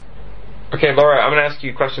Okay, Laura, I'm going to ask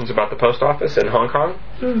you questions about the post office in Hong Kong.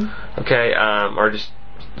 Okay, or just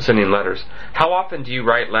sending letters. How often do you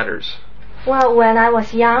write letters? Well, when I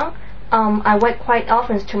was young, I write quite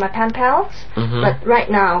often to my pen pals. But right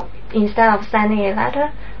now, instead of sending a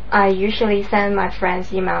letter, I usually send my friends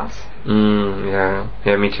emails.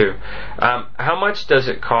 Yeah, me too. How much does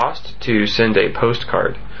it cost to send a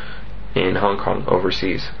postcard in Hong Kong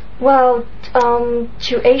overseas? Well,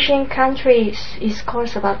 to Asian countries, it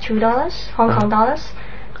costs about $2, Hong Kong dollars.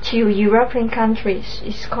 To European countries,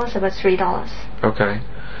 it costs about $3. Okay.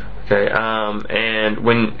 And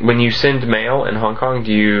when you send mail in Hong Kong,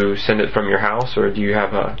 do you send it from your house, or do you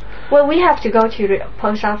have a... Well, we have to go to the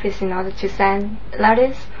post office in order to send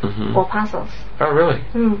letters or parcels. Oh, really?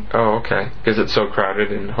 Oh, okay. Because it's so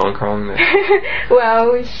crowded in Hong Kong that...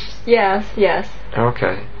 Well, yes.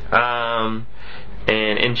 Okay.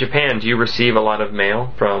 And in Japan, do you receive a lot of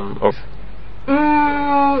mail from...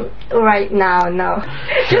 Right now, no.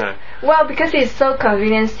 Well, because it's so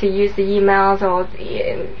convenient to use the emails or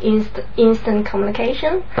the instant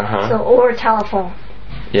communication, or telephone.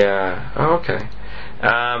 Yeah. Oh, okay.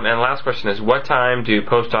 And last question is, what time do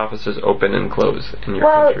post offices open and close in your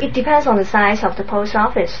country? Well, it depends on the size of the post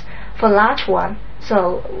office. For large one,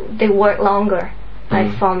 so they work longer,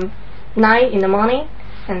 like from 9 in the morning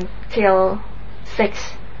until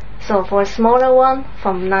 6. So for a smaller one,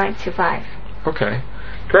 from 9 to 5. Okay.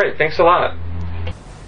 Great. Thanks a lot.